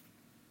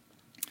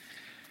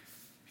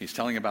 He's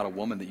telling about a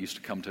woman that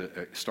used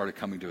to started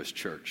coming to his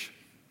church.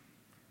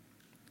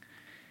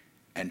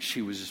 And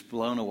she was just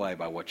blown away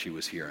by what she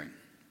was hearing.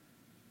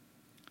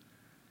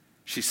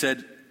 She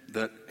said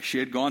that she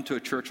had gone to a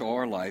church all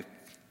her life,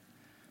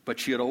 but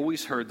she had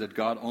always heard that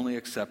God only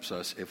accepts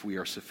us if we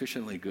are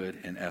sufficiently good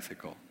and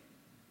ethical.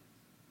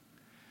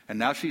 And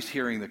now she's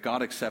hearing that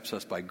God accepts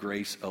us by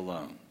grace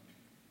alone.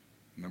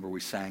 Remember we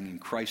sang "In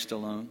Christ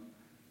Alone"?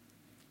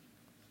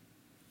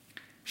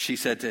 She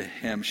said to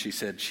him,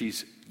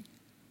 she's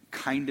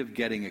kind of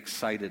getting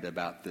excited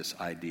about this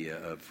idea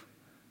of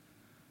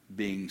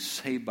being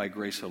saved by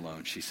grace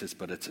alone. She says,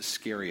 but it's a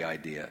scary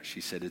idea.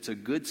 She said, it's a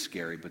good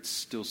scary, but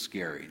still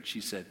scary. And she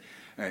said,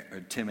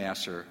 Tim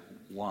asked her,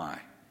 why?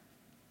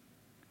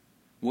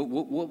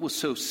 What was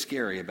so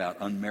scary about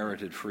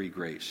unmerited free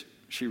grace?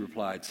 She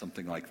replied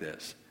something like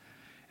this: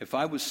 if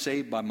I was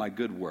saved by my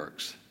good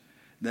works,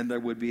 then there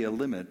would be a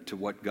limit to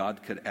what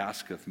God could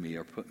ask of me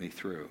or put me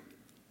through.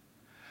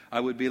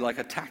 I would be like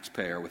a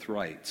taxpayer with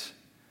rights.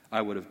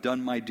 I would have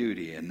done my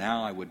duty, and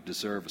now I would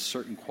deserve a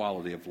certain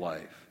quality of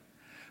life.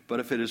 But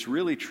if it is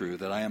really true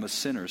that I am a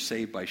sinner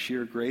saved by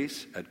sheer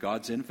grace at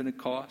God's infinite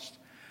cost,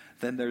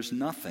 then there's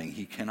nothing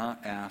he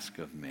cannot ask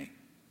of me.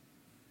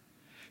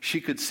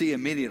 She could see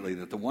immediately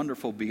that the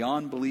wonderful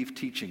beyond belief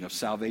teaching of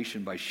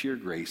salvation by sheer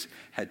grace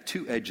had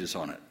two edges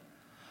on it.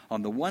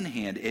 On the one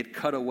hand, it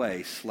cut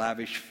away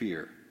slavish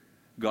fear.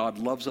 God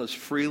loves us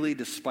freely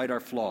despite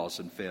our flaws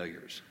and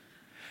failures.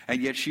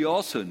 And yet she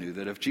also knew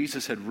that if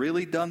Jesus had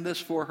really done this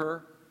for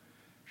her,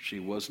 she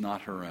was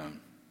not her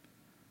own,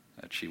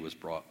 that she was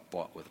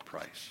bought with a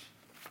price.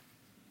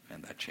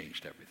 And that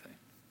changed everything.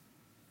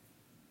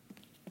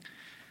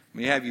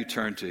 May I have you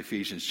turn to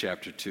Ephesians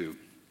chapter 2,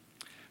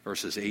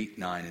 verses 8,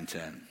 9, and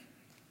 10.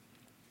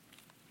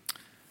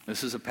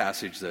 This is a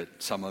passage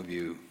that some of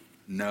you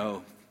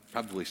know,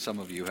 probably some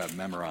of you have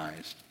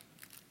memorized.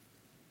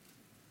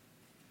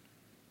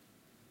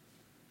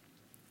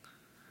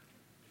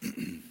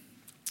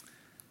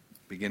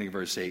 Beginning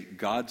verse 8,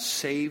 God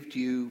saved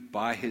you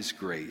by his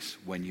grace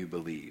when you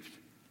believed.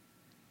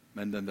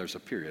 And then there's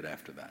a period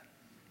after that.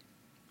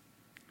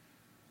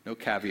 No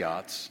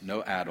caveats,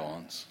 no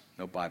add-ons,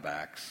 no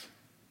buybacks.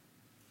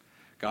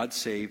 God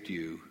saved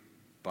you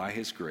by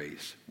his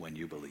grace when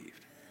you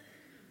believed.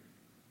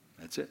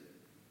 That's it.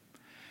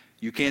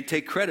 You can't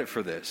take credit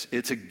for this.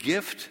 It's a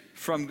gift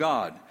from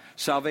God.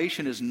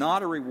 Salvation is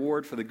not a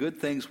reward for the good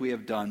things we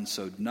have done,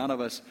 so none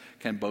of us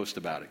can boast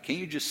about it. Can't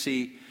you just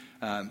see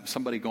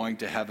somebody going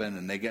to heaven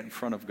and they get in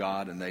front of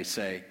God and they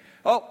say,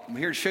 oh, I'm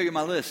here to show you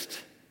my list.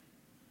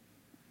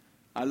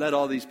 I led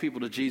all these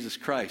people to Jesus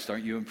Christ.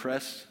 Aren't you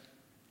impressed?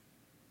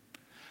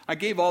 I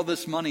gave all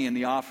this money in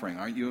the offering.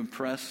 Aren't you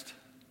impressed?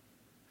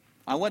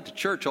 I went to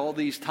church all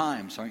these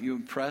times. Aren't you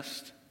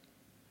impressed?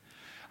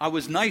 I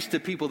was nice to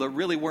people that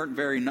really weren't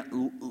very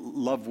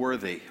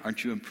love-worthy.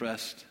 Aren't you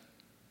impressed?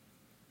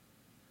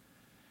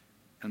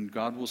 And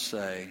God will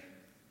say,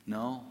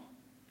 no,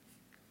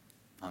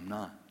 I'm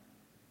not.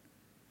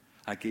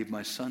 I gave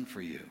my son for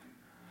you.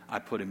 I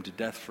put him to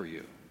death for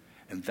you.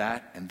 And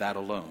that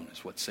alone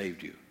is what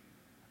saved you.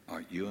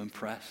 Aren't you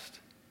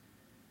impressed?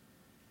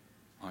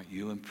 Aren't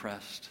you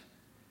impressed?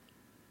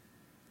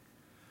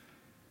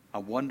 I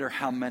wonder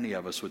how many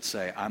of us would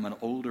say, I'm an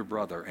older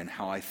brother in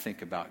how I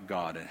think about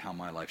God and how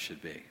my life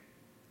should be.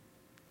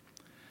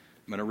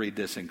 I'm going to read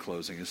this in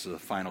closing. This is a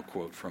final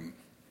quote from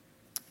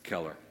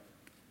Keller.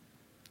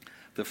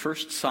 The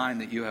first sign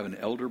that you have an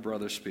elder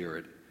brother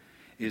spirit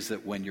is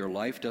that when your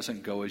life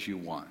doesn't go as you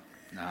want.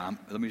 Now,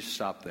 let me just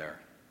stop there.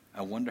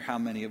 I wonder how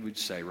many of you would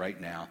say right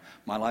now,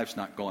 my life's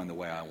not going the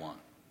way I want.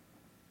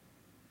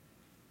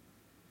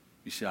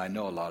 You see, I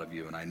know a lot of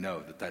you, and I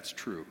know that that's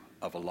true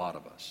of a lot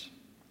of us.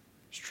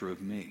 It's true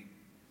of me.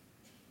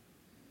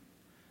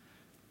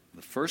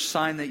 The first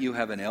sign that you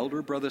have an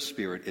elder brother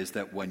spirit is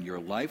that when your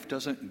life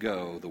doesn't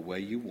go the way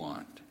you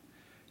want,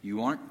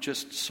 you aren't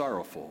just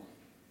sorrowful,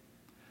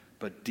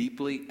 but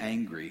deeply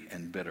angry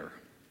and bitter.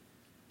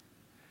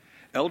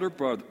 Elder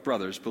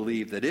brothers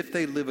believe that if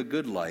they live a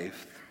good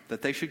life,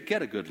 that they should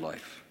get a good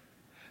life,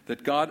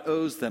 that God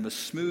owes them a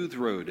smooth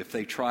road if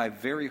they try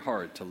very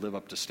hard to live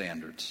up to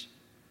standards.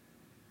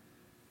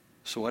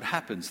 So what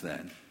happens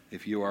then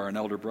if you are an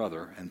elder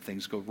brother and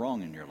things go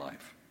wrong in your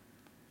life?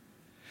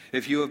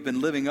 If you have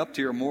been living up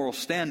to your moral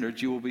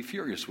standards, you will be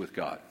furious with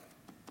God,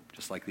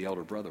 just like the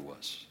elder brother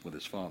was with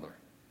his father.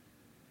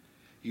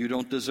 You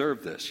don't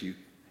deserve this.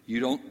 You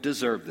don't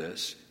deserve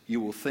this. You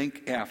will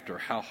think after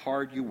how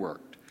hard you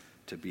worked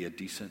to be a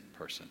decent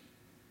person.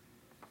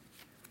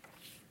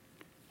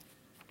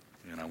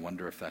 And I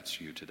wonder if that's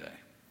you today.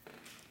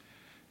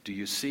 Do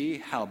you see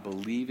how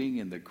believing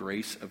in the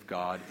grace of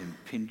God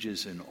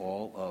impinges in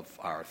all of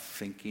our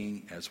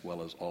thinking as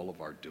well as all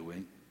of our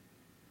doing?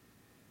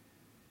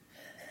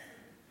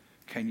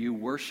 Can you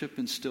worship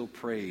and still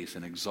praise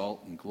and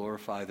exalt and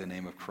glorify the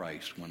name of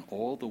Christ when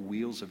all the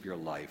wheels of your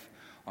life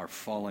are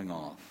falling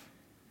off?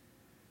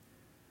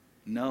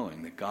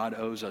 Knowing that God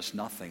owes us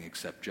nothing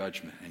except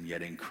judgment, and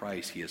yet in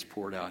Christ he has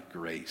poured out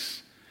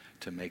grace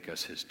to make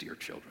us his dear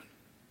children.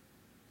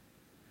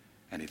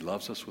 And he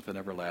loves us with an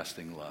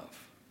everlasting love.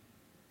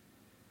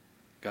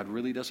 God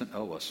really doesn't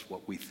owe us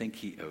what we think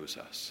he owes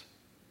us.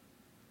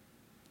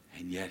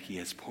 And yet he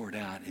has poured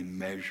out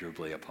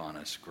immeasurably upon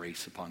us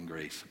grace upon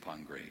grace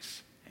upon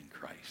grace in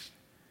Christ.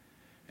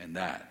 And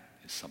that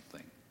is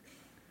something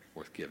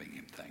worth giving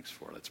him thanks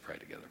for. Let's pray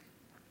together.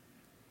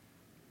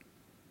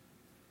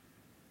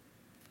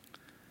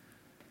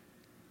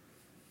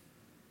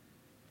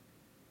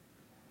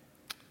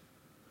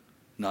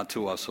 Not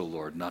to us, O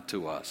Lord, not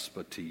to us,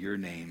 but to your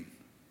name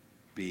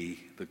be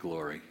the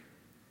glory.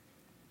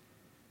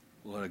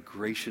 What a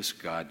gracious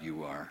God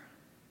you are.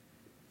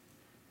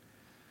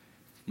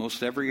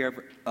 Most every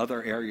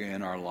other area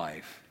in our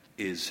life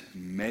is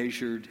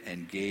measured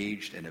and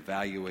gauged and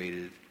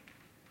evaluated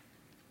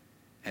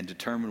and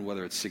determined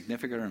whether it's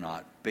significant or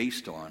not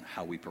based on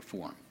how we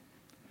perform.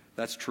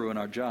 That's true in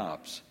our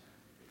jobs.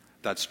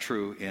 That's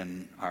true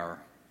in our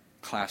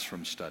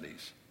classroom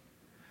studies.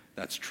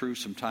 That's true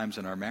sometimes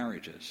in our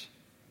marriages.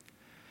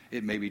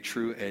 It may be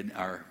true in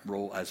our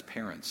role as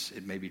parents.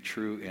 It may be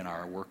true in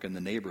our work in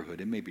the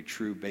neighborhood. It may be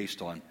true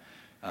based on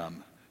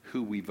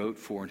who we vote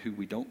for and who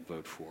we don't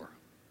vote for.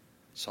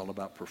 It's all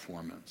about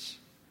performance.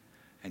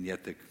 And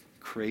yet the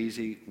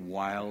crazy,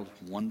 wild,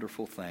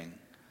 wonderful thing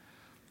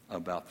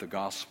about the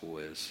gospel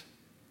is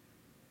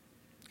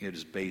it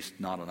is based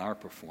not on our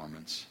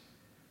performance,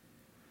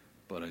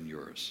 but on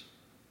yours.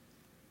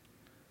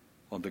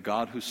 On the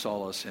God who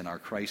saw us in our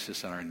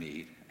crisis and our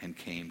need and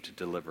came to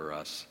deliver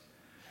us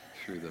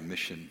through the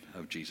mission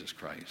of Jesus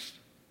Christ.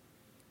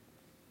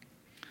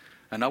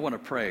 And I want to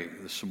pray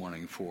this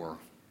morning for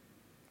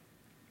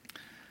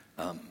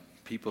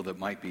people that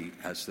might be,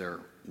 as they're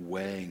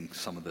weighing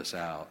some of this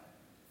out,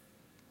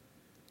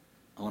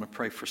 I want to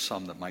pray for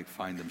some that might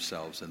find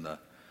themselves in the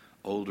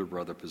older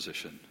brother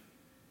position.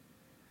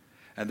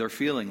 And they're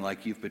feeling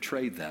like you've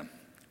betrayed them.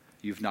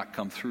 You've not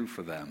come through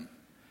for them.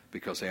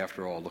 Because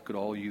after all, look at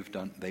all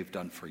they've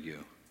done for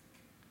you.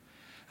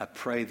 I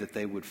pray that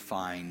they would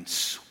find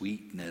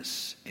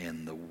sweetness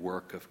in the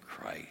work of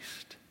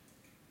Christ.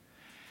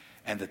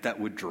 And that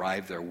would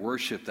drive their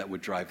worship, that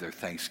would drive their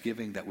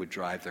thanksgiving, that would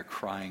drive their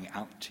crying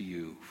out to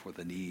you for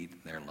the need in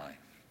their life.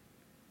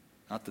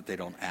 Not that they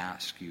don't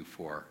ask you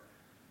for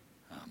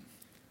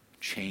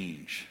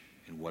change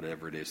in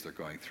whatever it is they're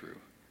going through.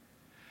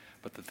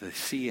 But that they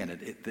see in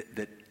it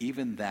that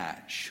even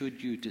that,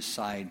 should you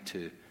decide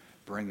to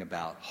bring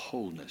about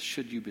wholeness,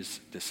 should you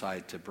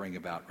decide to bring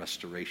about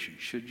restoration,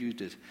 should you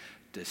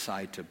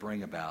decide to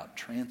bring about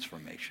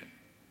transformation,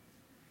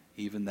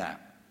 even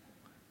that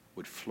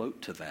would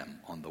float to them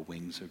on the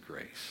wings of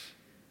grace.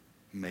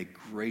 May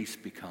grace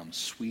become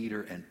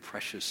sweeter and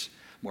precious,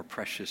 more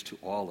precious to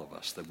all of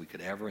us than we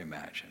could ever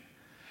imagine,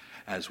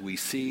 as we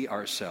see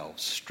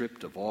ourselves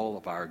stripped of all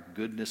of our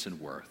goodness and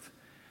worth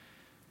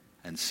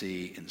and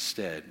see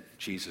instead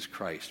Jesus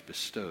Christ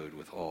bestowed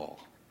with all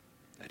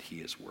that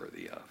he is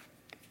worthy of.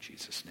 In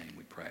Jesus' name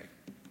we pray.